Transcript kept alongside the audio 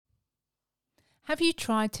Have you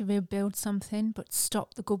tried to rebuild something but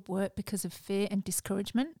stopped the good work because of fear and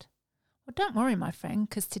discouragement? Well, don't worry, my friend,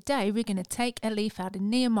 because today we're going to take a leaf out of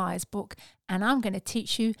Nehemiah's book and I'm going to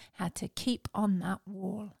teach you how to keep on that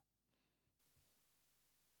wall.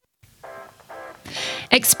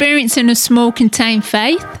 Experiencing a small contained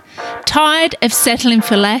faith? Tired of settling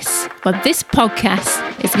for less? Well, this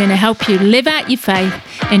podcast is going to help you live out your faith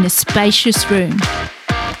in a spacious room.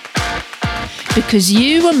 Because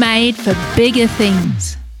you were made for bigger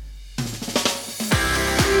things.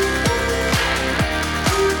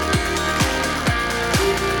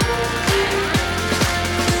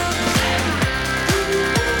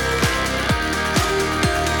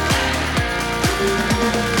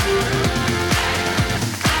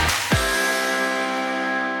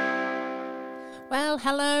 Well,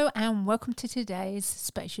 hello and welcome to today's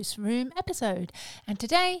Spacious Room episode. And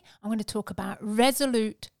today I'm going to talk about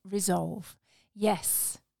Resolute Resolve.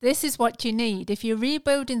 Yes, this is what you need if you're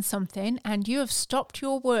rebuilding something and you have stopped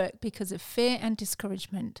your work because of fear and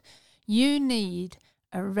discouragement. You need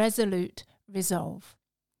a resolute resolve.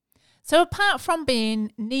 So apart from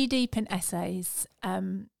being knee-deep in essays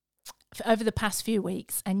over the past few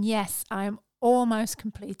weeks, and yes, I am almost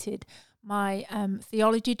completed my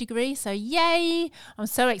theology degree. So yay, I'm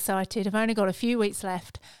so excited. I've only got a few weeks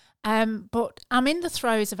left. But I'm in the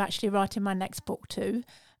throes of actually writing my next book too.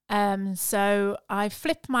 So I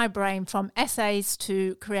flipped my brain from essays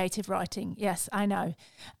to creative writing. Yes, I know.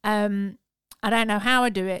 I don't know how I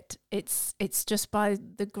do it. It's just by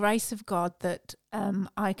the grace of God that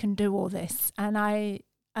I can do all this. And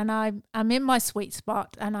I'm in my sweet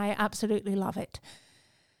spot and I absolutely love it.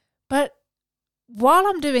 But while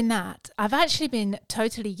I'm doing that, I've actually been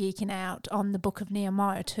totally geeking out on the book of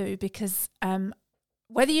Nehemiah too, because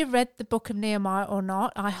whether you've read the book of Nehemiah or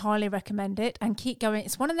not, I highly recommend it and keep going.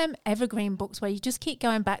 It's one of them evergreen books where you just keep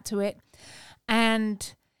going back to it.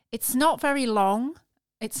 And it's not very long.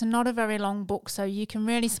 It's not a very long book, so you can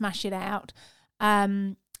really smash it out.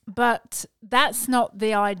 But that's not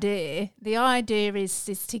the idea. The idea is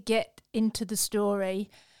to get into the story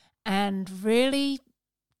and really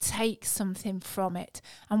take something from it.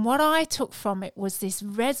 And what I took from it was this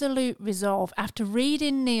resolute resolve after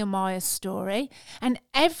reading Nehemiah's story. And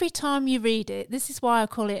every time you read it, this is why I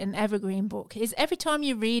call it an evergreen book, is every time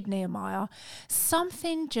you read Nehemiah,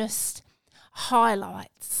 something just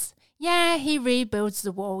highlights. Yeah, he rebuilds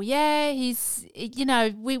the wall. Yeah, he's,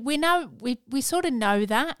 we sort of know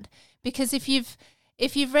that, because if you've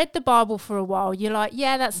read the Bible for a while, you're like,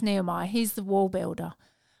 yeah, that's Nehemiah. He's the wall builder.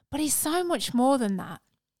 But he's so much more than that.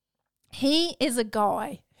 He is a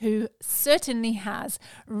guy who certainly has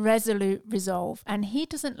resolute resolve, and he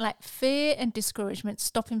doesn't let fear and discouragement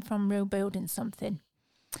stop him from rebuilding something.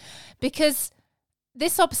 Because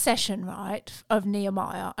this obsession, right, of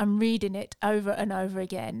Nehemiah, I'm reading it over and over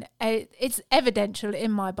again. It's evidential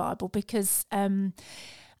in my Bible because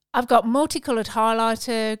I've got multicoloured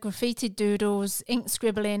highlighter, graffiti doodles, ink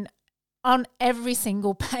scribbling on every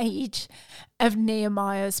single page of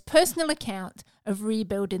Nehemiah's personal account of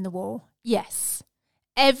rebuilding the wall. Yes,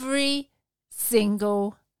 every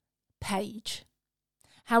single page.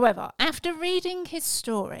 However, after reading his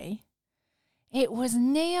story, it was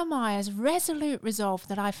Nehemiah's resolute resolve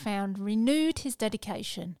that I found renewed his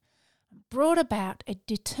dedication, brought about a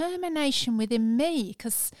determination within me,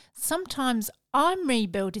 because sometimes I'm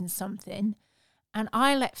rebuilding something and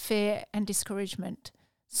I let fear and discouragement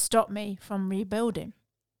stop me from rebuilding.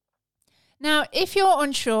 Now, if you're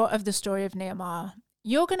unsure of the story of Nehemiah,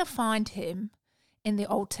 you're going to find him in the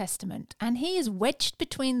Old Testament, and he is wedged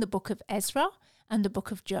between the book of Ezra and the book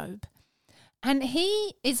of Job. And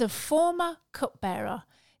he is a former cupbearer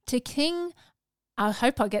to King, I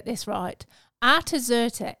hope I get this right,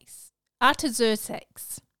 Artaxerxes.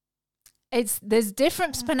 There's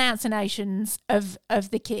different pronunciations of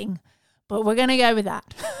the king, but we're going to go with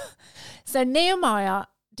that. So Nehemiah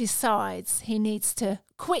decides he needs to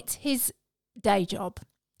quit his day job,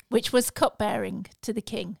 which was cupbearing to the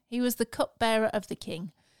king. He was the cupbearer of the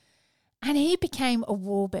king. And he became a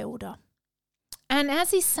wall builder. And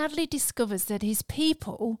as he sadly discovers that his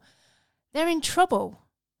people, they're in trouble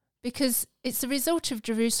because it's the result of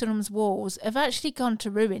Jerusalem's walls have actually gone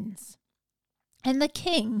to ruins. And the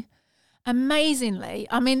king, amazingly,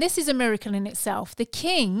 I mean, this is a miracle in itself. The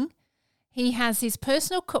king, he has his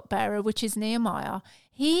personal cupbearer, which is Nehemiah.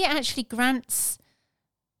 He actually grants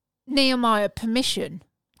Nehemiah permission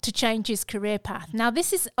to change his career path. Now,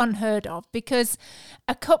 this is unheard of because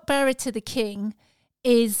a cupbearer to the king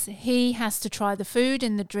is he has to try the food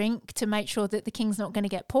and the drink to make sure that the king's not going to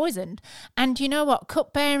get poisoned. And you know what?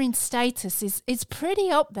 Cupbearing status is pretty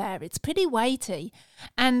up there. It's pretty weighty.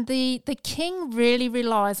 And the king really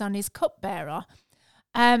relies on his cupbearer.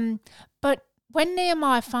 But when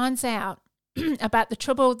Nehemiah finds out about the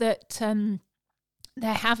trouble that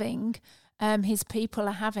they're having, his people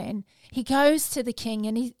are having, he goes to the king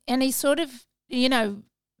and he sort of,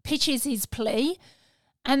 pitches his plea.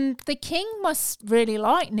 And the king must really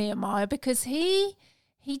like Nehemiah because he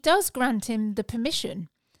does grant him the permission.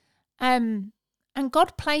 And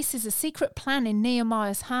God places a secret plan in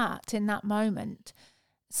Nehemiah's heart in that moment,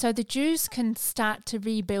 so the Jews can start to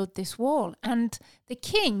rebuild this wall. And the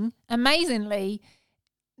king, amazingly,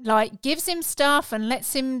 gives him stuff and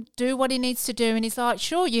lets him do what he needs to do. And he's like,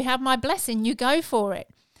 sure, you have my blessing, you go for it.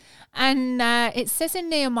 And it says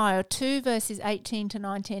in Nehemiah 2 verses 18 to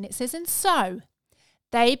 19, it says, and so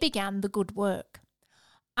they began the good work.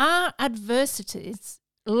 Our adversaries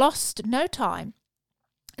lost no time.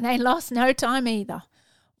 They lost no time either.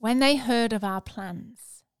 When they heard of our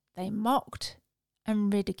plans, they mocked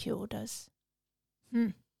and ridiculed us.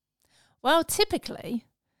 Well, typically,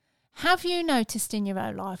 have you noticed in your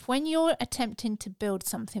own life, when you're attempting to build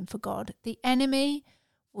something for God, the enemy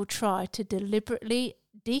will try to deliberately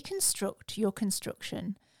deconstruct your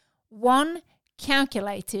construction, one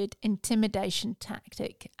calculated intimidation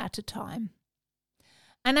tactic at a time.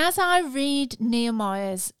 And as I read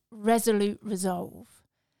Nehemiah's Resolute Resolve,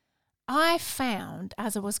 I found,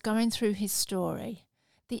 as I was going through his story,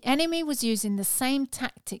 the enemy was using the same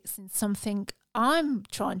tactics in something I'm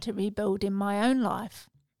trying to rebuild in my own life.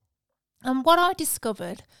 And what I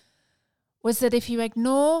discovered was that if you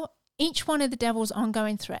ignore each one of the devil's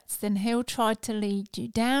ongoing threats, then he'll try to lead you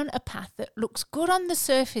down a path that looks good on the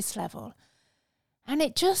surface level, and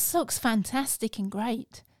it just looks fantastic and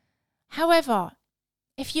great. However,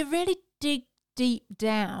 if you really dig deep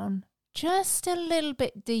down, just a little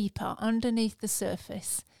bit deeper underneath the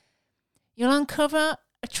surface, you'll uncover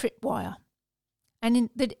a tripwire. And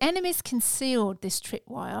the enemy's concealed this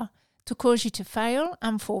tripwire to cause you to fail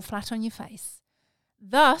and fall flat on your face,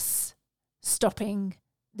 thus stopping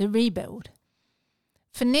the rebuild.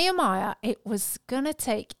 For Nehemiah, it was going to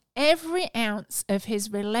take every ounce of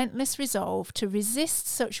his relentless resolve to resist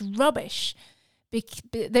such rubbish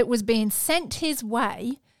that was being sent his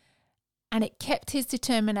way, and it kept his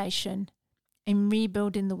determination in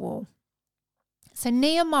rebuilding the wall. So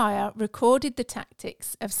Nehemiah recorded the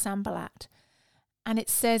tactics of Sanballat, and it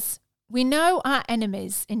says, we know our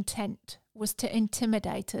enemy's intent was to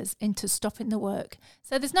intimidate us into stopping the work.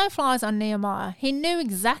 So there's no flies on Nehemiah. He knew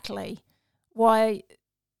exactly why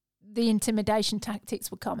the intimidation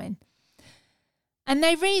tactics were coming. And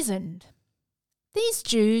they reasoned, these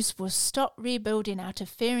Jews will stop rebuilding out of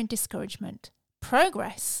fear and discouragement.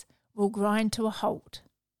 Progress will grind to a halt.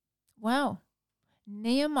 Well,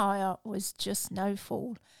 Nehemiah was just no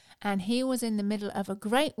fool, and he was in the middle of a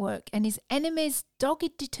great work, and his enemy's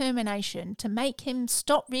dogged determination to make him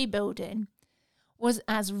stop rebuilding was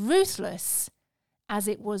as ruthless as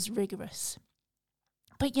it was rigorous.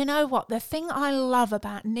 But you know what? The thing I love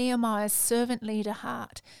about Nehemiah's servant leader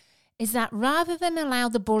heart is that rather than allow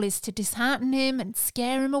the bullies to dishearten him and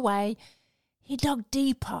scare him away, he dug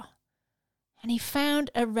deeper, and he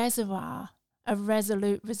found a reservoir of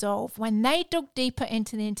resolute resolve. When they dug deeper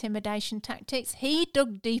into the intimidation tactics, he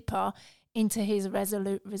dug deeper into his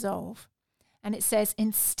resolute resolve. And it says,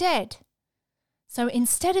 instead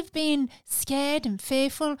of being scared and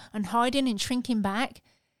fearful and hiding and shrinking back,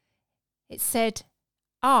 it said,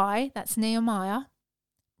 that's Nehemiah,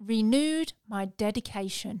 renewed my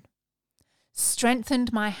dedication,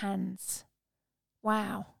 strengthened my hands.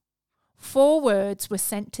 Wow. 4 words were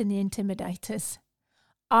sent to the intimidators.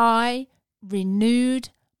 I renewed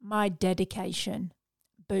my dedication.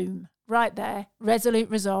 Boom. Right there. Resolute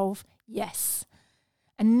resolve. Yes.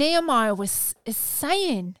 And Nehemiah is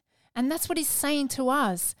saying, and that's what he's saying to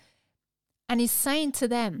us. And he's saying to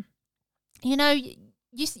them, you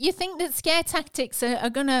think that scare tactics are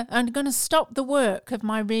gonna stop the work of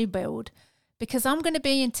my rebuild because I'm going to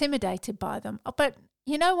be intimidated by them. But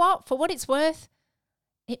you know what? For what it's worth,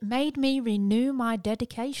 it made me renew my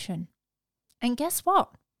dedication. And guess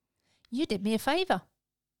what? You did me a favour.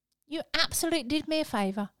 You absolutely did me a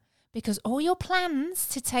favour, because all your plans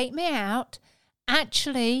to take me out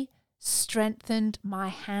actually strengthened my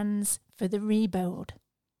hands for the rebuild.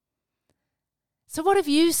 So what have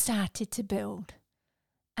you started to build?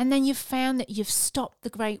 And then you've found that you've stopped the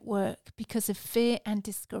great work because of fear and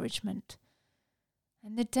discouragement.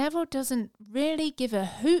 And the devil doesn't really give a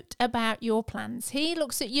hoot about your plans. He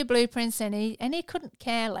looks at your blueprints and he couldn't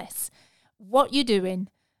care less what you're doing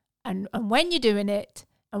and when you're doing it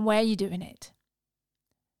and where you're doing it.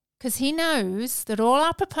 Because he knows that all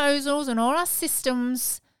our proposals and all our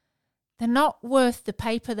systems, they're not worth the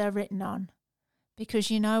paper they're written on.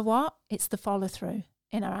 Because you know what? It's the follow through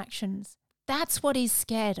in our actions. That's what he's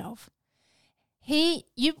scared of.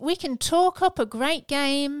 We can talk up a great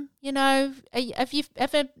game. Have you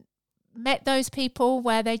ever met those people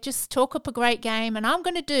where they just talk up a great game and I'm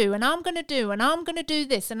going to do, and I'm going to do, and I'm going to do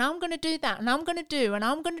this, and I'm going to do that, and I'm going to do, and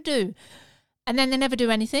I'm going to do. And then they never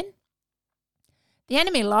do anything. The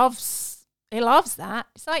enemy loves that.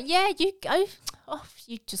 It's like, yeah, you go off,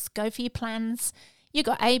 you just go for your plans. You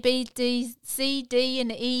got A, B, D, C, D,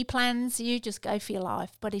 and E plans. You just go for your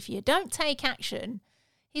life. But if you don't take action,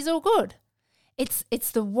 he's all good.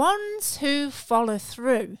 It's the ones who follow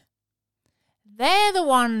through. They're the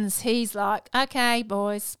ones he's like, okay,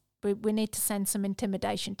 boys, we need to send some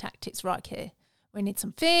intimidation tactics right here. We need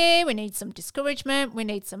some fear. We need some discouragement. We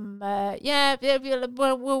need some,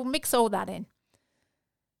 we'll mix all that in.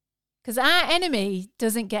 Because our enemy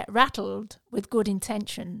doesn't get rattled with good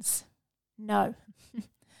intentions. No.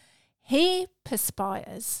 He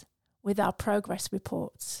perspires with our progress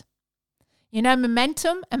reports.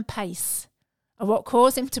 Momentum and pace are what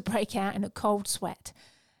cause him to break out in a cold sweat,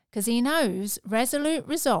 because he knows resolute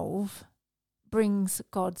resolve brings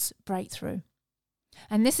God's breakthrough.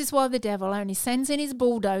 And this is why the devil only sends in his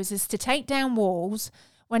bulldozers to take down walls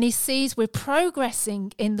when he sees we're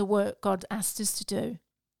progressing in the work God asked us to do.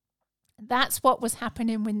 That's what was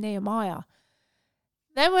happening with Nehemiah.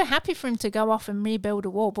 They were happy for him to go off and rebuild a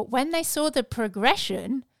wall. But when they saw the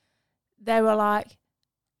progression, they were like,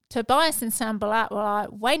 Tobias and Sanballat were like,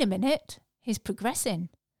 wait a minute, he's progressing.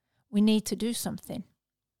 We need to do something.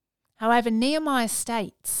 However, Nehemiah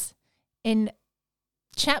states in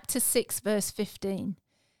chapter 6, verse 15,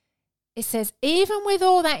 it says, even with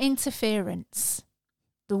all that interference,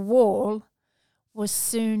 the wall was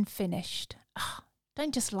soon finished. Oh,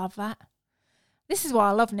 don't just love that. This is why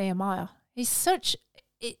I love Nehemiah. He's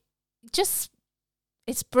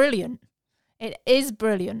it's brilliant. It is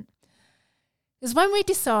brilliant. Because when we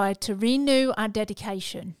decide to renew our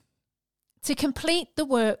dedication, to complete the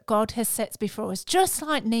work God has set before us, just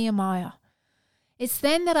like Nehemiah, it's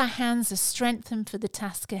then that our hands are strengthened for the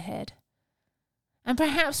task ahead. And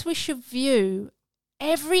perhaps we should view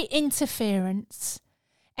every interference,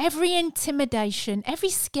 every intimidation, every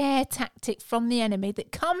scare tactic from the enemy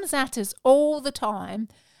that comes at us all the time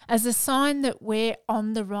as a sign that we're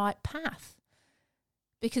on the right path.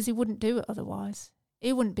 Because he wouldn't do it otherwise.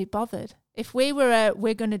 He wouldn't be bothered. If we were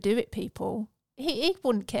we're going to do it people, he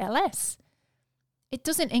wouldn't care less. It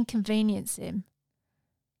doesn't inconvenience him.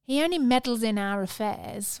 He only meddles in our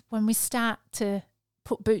affairs when we start to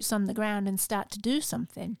put boots on the ground and start to do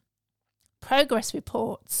something. Progress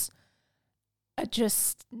reports are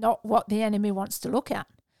just not what the enemy wants to look at.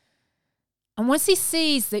 And once he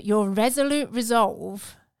sees that your resolute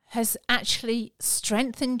resolve has actually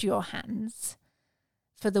strengthened your hands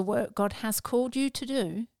for the work God has called you to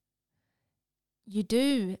do, you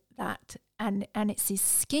do that, and it's his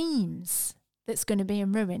schemes that's going to be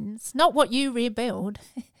in ruins. Not what you rebuild.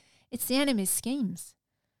 It's the enemy's schemes.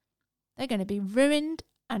 They're going to be ruined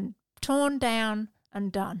and torn down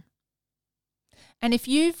and done. And if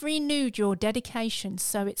you've renewed your dedication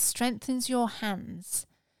so it strengthens your hands,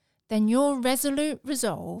 then your resolute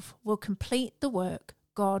resolve will complete the work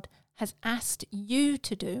God has asked you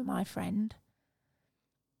to do, my friend.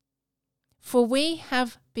 For we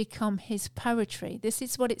have become his poetry. This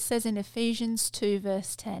is what it says in Ephesians 2,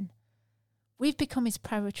 verse 10. We've become his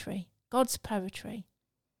poetry, God's poetry.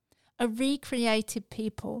 A recreated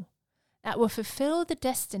people that will fulfill the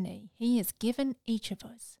destiny he has given each of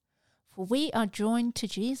us. For we are joined to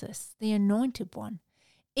Jesus, the Anointed One.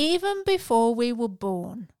 Even before we were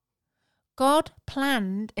born, God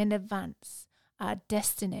planned in advance our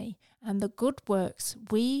destiny and the good works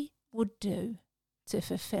we would do to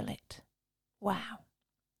fulfill it. Wow.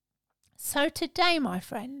 So today, my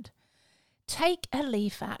friend, take a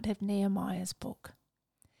leaf out of Nehemiah's book.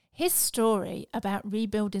 His story about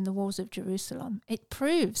rebuilding the walls of Jerusalem, it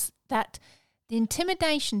proves that the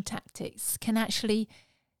intimidation tactics can actually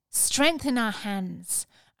strengthen our hands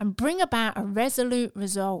and bring about a resolute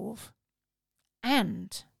resolve.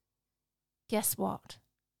 And guess what?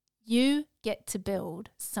 You get to build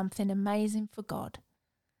something amazing for God.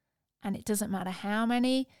 And it doesn't matter how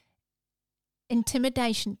many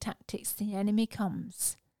intimidation tactics the enemy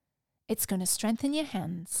comes, it's going to strengthen your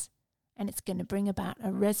hands and it's going to bring about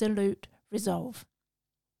a resolute resolve.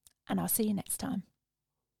 And I'll see you next time.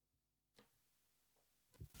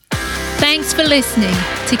 Thanks for listening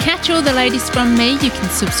To catch all the latest from me, you can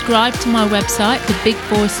subscribe to my website,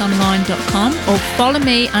 thebigvoiceonline.com, or follow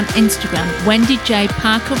me on Instagram, Wendy J.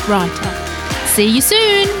 Parker Writer. See you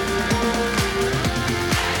soon!